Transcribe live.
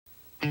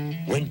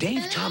When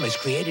Dave Thomas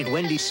created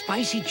Wendy's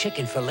spicy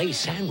chicken filet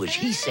sandwich,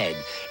 he said,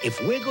 if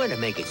we're going to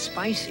make it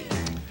spicy...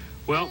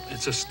 Well,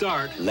 it's a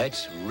start.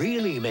 Let's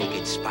really make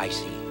it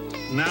spicy.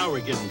 Now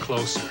we're getting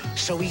closer.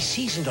 So he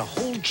seasoned a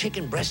whole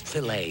chicken breast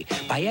filet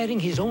by adding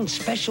his own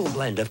special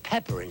blend of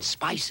pepper and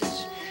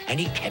spices. And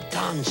he kept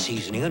on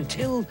seasoning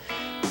until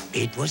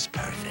it was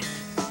perfect.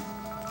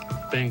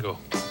 Bingo.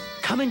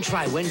 Come and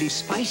try Wendy's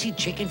spicy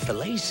chicken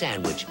filet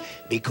sandwich,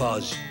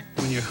 because...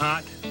 when you're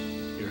hot,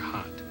 you're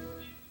hot.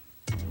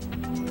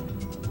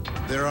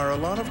 There are a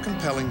lot of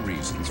compelling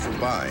reasons for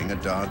buying a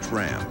Dodge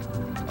Ram.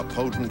 A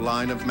potent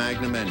line of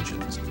Magnum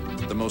engines,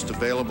 the most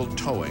available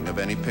towing of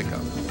any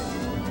pickup.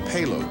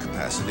 Payload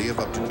capacity of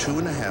up to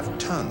 2.5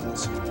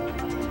 tons.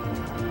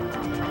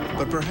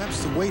 But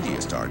perhaps the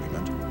weightiest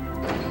argument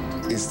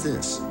is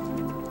this.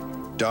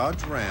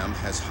 Dodge Ram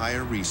has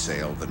higher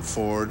resale than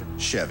Ford,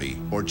 Chevy,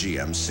 or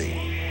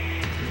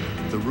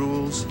GMC. The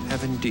rules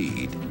have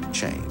indeed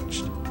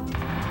changed.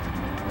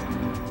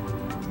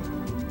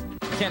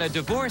 Can a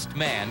divorced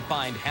man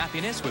find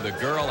happiness with a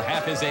girl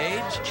half his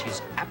age?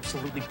 She's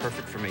absolutely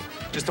perfect for me.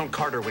 Just don't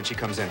cart her when she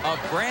comes in. A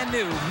brand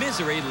new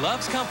Misery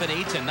Loves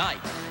Company tonight.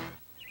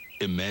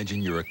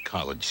 Imagine you're a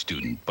college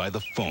student by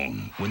the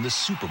phone when the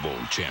Super Bowl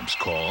champs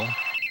call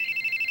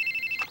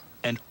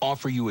and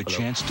offer you a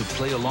chance to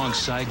play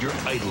alongside your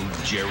idol,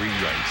 Jerry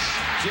Rice.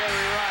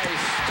 Jerry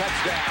Rice,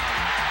 touchdown.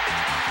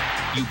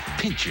 You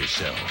pinch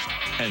yourself,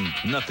 and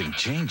nothing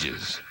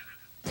changes.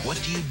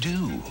 What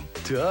do?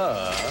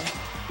 Duh.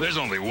 There's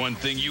only one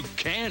thing you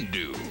can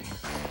do.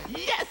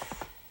 Yes!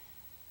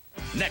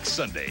 Next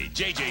Sunday,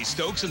 J.J.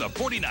 Stokes and the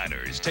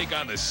 49ers take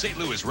on the St.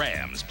 Louis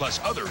Rams, plus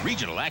other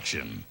regional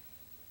action.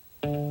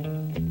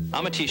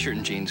 I'm a t-shirt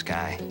and jeans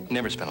guy.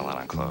 Never spend a lot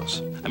on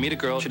clothes. I meet a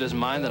girl, she doesn't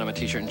mind that I'm a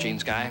t-shirt and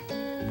jeans guy.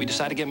 We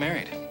decide to get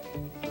married.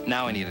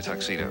 Now I need a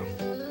tuxedo.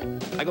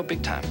 I go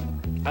big time.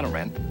 I don't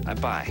rent, I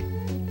buy.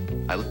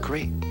 I look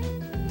great.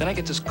 Then I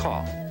get this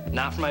call.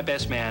 Not from my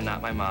best man,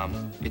 not my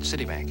mom. It's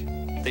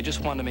Citibank. They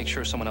just wanted to make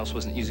sure someone else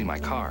wasn't using my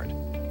card.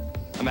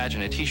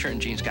 Imagine a t-shirt and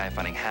jeans guy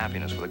finding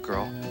happiness with a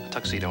girl, a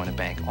tuxedo, and a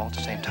bank all at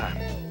the same time.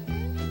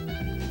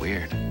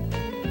 Weird.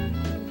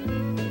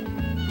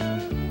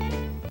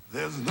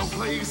 There's no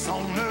place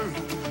on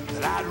earth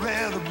that I'd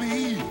rather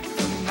be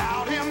than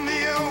out in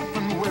the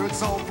open where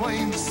it's all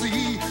plain to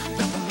see that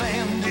the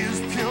land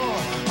is pure,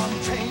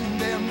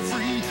 untamed and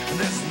free. And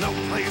there's no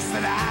place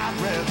that I'd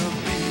rather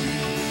be.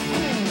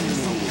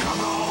 So come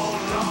on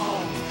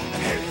along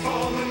and head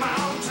for the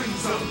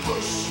mountains of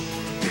Busch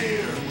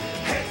here.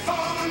 Head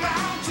for the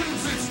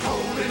mountains, it's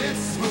cold and it's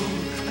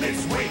smooth and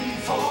it's waiting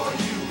for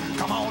you.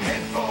 Come on,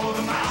 head for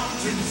the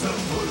mountains of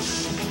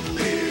Busch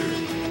here.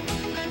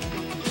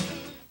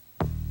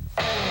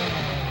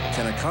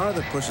 Can a car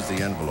that pushes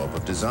the envelope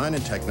of design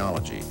and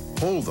technology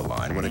hold the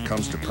line when it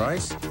comes to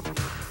price?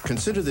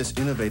 Consider this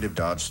innovative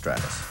Dodge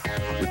Stratus.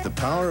 With the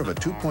power of a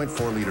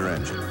 2.4-liter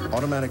engine,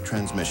 automatic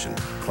transmission,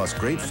 plus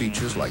great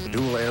features like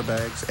dual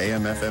airbags,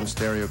 AM/FM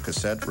stereo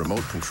cassette,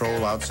 remote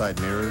control, outside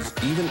mirrors,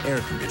 even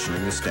air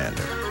conditioning is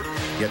standard.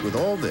 Yet with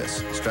all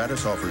this,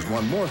 Stratus offers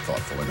one more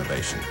thoughtful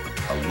innovation,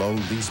 a low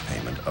lease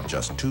payment of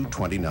just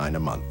 $229 a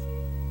month.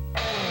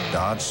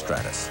 Dodge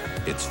Stratus.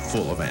 It's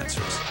full of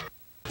answers.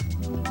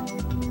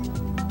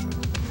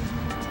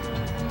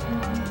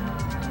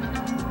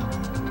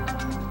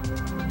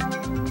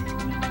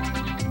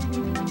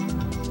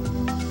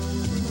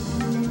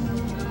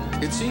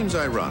 It seems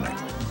ironic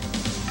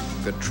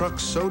that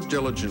trucks so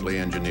diligently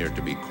engineered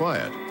to be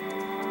quiet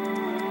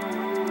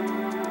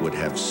would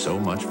have so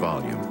much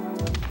volume.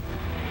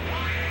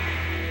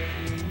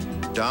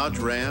 Dodge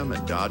Ram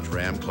and Dodge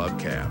Ram Club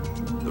Cab,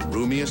 the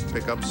roomiest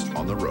pickups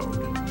on the road.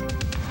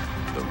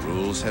 The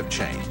rules have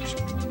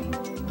changed.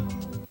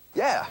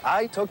 Yeah,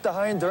 I took the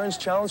High Endurance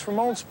Challenge from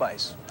Old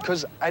Spice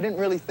because I didn't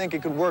really think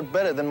it could work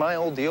better than my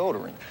old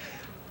deodorant.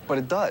 But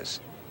it does.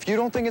 If you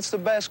don't think it's the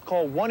best,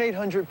 call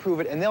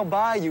 1-800-PROVE-IT, and they'll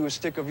buy you a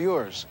stick of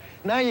yours.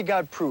 Now you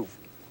got proof.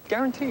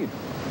 Guaranteed.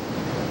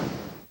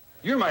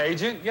 You're my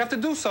agent. You have to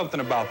do something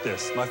about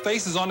this. My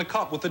face is on the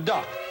cup with a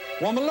duck.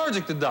 Well, I'm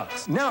allergic to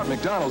ducks. Now at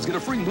McDonald's, get a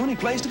free Looney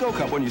Plays to-go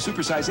cup when you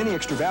supersize any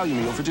extra value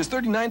meal for just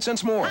 39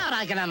 cents more. How'd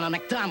I get on a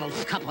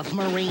McDonald's cup with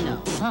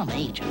Marino? I'm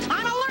agent.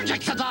 I'm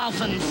allergic to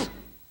dolphins.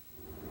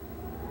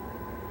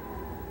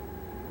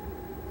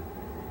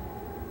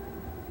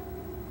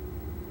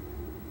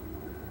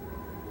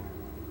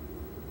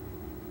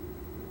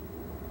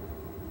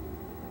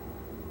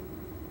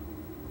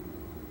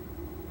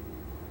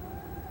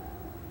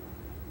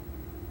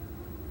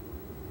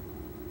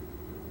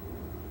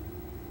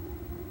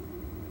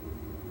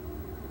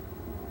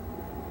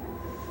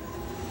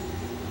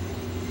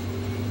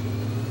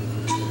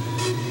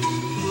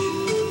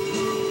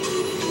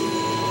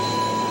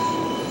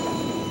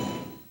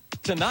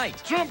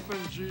 Tonight, Jumping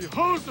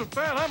Jehoshaphat,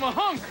 I'm a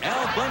hunk.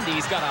 Al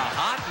Bundy's got a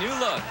hot new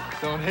look.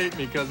 Don't hate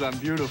me because I'm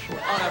beautiful.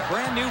 On a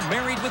brand new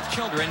Married with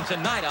Children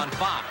tonight on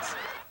Fox.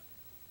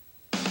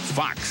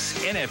 Fox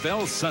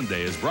NFL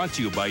Sunday is brought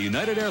to you by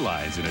United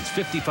Airlines and its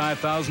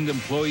 55,000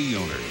 employee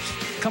owners.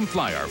 Come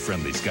fly our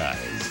friendly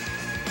skies.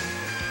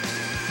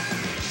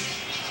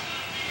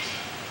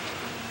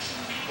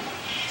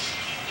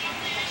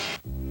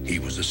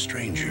 was a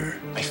stranger.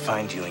 I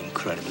find you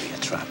incredibly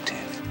attractive.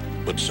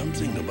 But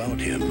something about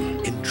him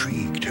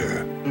intrigued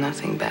her.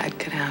 Nothing bad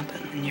could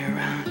happen when you're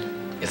around.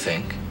 You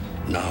think?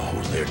 Now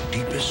their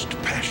deepest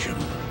passion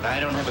I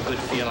don't have a good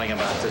feeling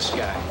about this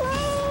guy.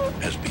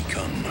 has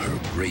become her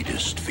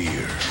greatest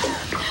fear.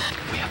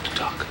 We have to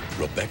talk.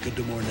 Rebecca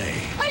de Mornay.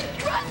 I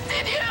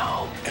trusted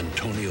you!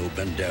 Antonio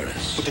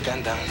Banderas. Put the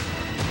gun down.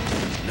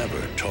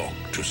 Never talk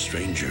to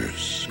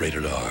strangers.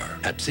 Rated R.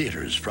 At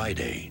theaters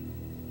Friday.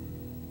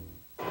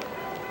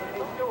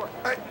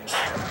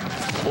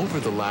 Over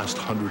the last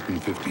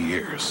 150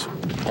 years,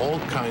 all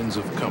kinds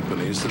of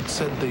companies that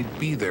said they'd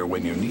be there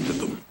when you needed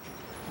them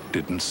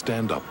didn't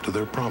stand up to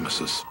their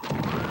promises.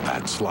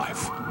 That's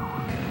life.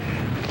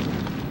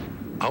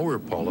 Our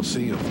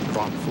policy of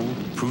thoughtful,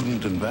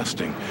 prudent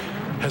investing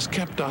has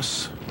kept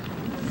us,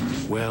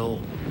 well,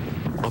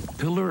 a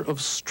pillar of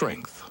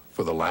strength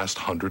for the last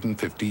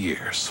 150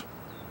 years.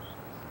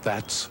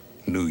 That's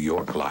New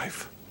York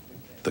Life,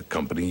 the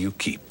company you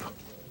keep.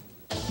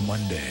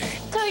 Monday.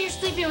 So you're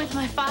sleeping with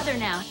my father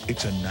now.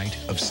 It's a night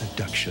of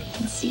seduction. I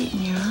can see it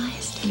in your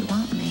eyes. You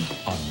want me.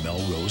 On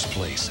Melrose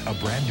Place, a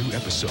brand new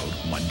episode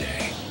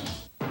Monday.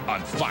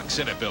 On Fox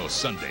NFL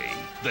Sunday,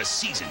 the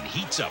season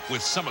heats up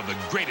with some of the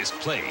greatest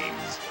plays.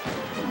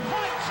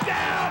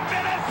 Touchdown,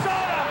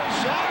 Minnesota!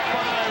 Shot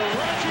by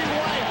Reggie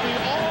White, the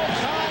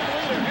all-time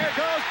leader. Here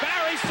goes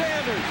Barry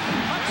Sanders.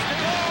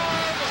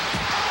 Touchdown!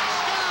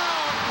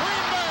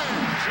 Green Bay!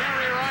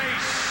 Jerry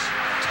Rice.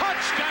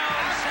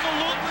 Touchdown!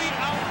 Absolutely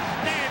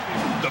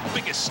outstanding. The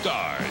biggest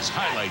stars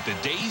highlight the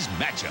day's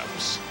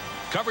matchups.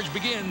 Coverage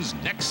begins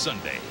next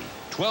Sunday,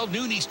 12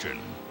 noon Eastern,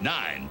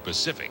 9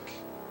 Pacific.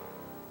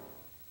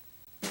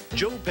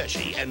 Joe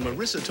Pesci and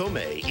Marissa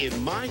Tomei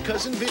in My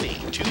Cousin Vinny,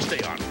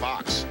 Tuesday on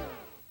Fox.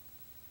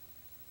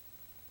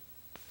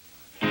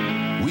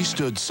 We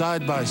stood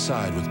side by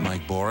side with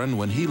Mike Boren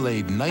when he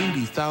laid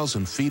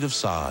 90,000 feet of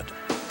sod.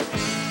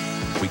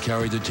 We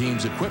carried the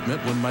team's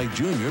equipment when Mike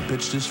Jr.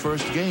 pitched his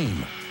first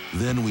game.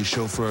 Then we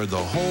chauffeured the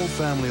whole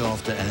family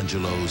off to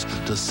Angelo's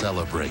to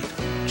celebrate.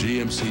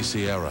 GMC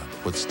Sierra,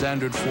 with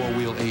standard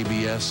four-wheel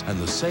ABS and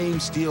the same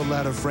steel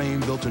ladder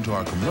frame built into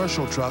our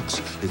commercial trucks,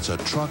 it's a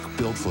truck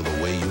built for the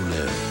way you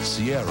live.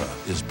 Sierra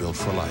is built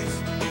for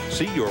life.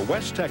 See your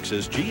West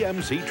Texas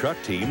GMC truck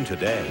team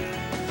today.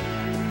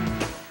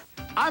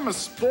 I'm a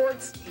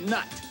sports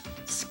nut.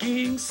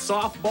 Skiing,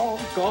 softball,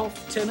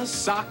 golf, tennis,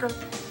 soccer,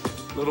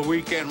 little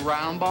weekend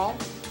round ball.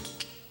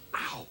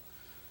 Ow.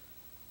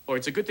 Boy,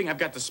 it's a good thing I've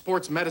got the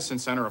Sports Medicine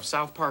Center of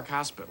South Park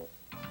Hospital.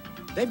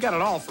 They've got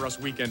it all for us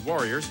weekend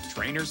warriors.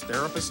 Trainers,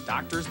 therapists,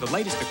 doctors, the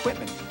latest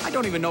equipment. I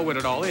don't even know what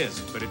it all is,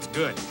 but it's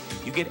good.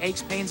 You get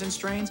aches, pains, and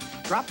strains?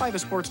 Drop by the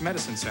Sports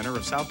Medicine Center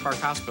of South Park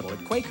Hospital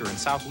at Quaker in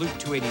South Loop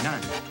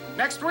 289.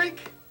 Next week,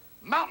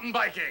 mountain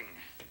biking.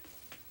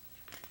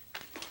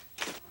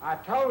 I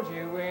told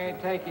you we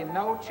ain't taking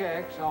no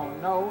checks on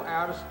no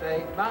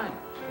out-of-state banks.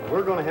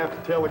 We're going to have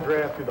to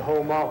telegraph to the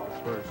home office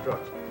for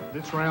instructions.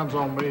 This round's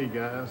on me,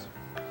 guys.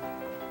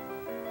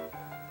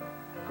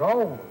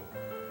 Gold.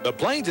 The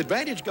Plains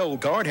Advantage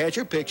Gold Card has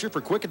your picture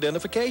for quick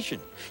identification.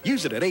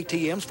 Use it at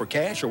ATMs for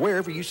cash or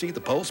wherever you see the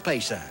Pulse Pay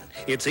sign.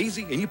 It's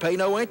easy and you pay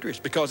no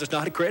interest because it's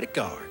not a credit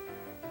card.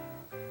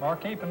 Or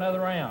keep another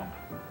round.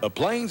 The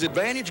Plains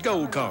Advantage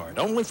Gold Card,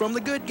 only from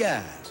the good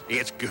guys.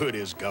 It's good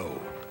as gold.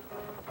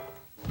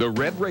 The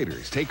Red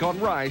Raiders take on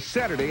Rice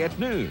Saturday at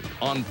noon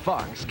on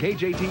Fox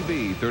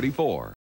KJTV 34.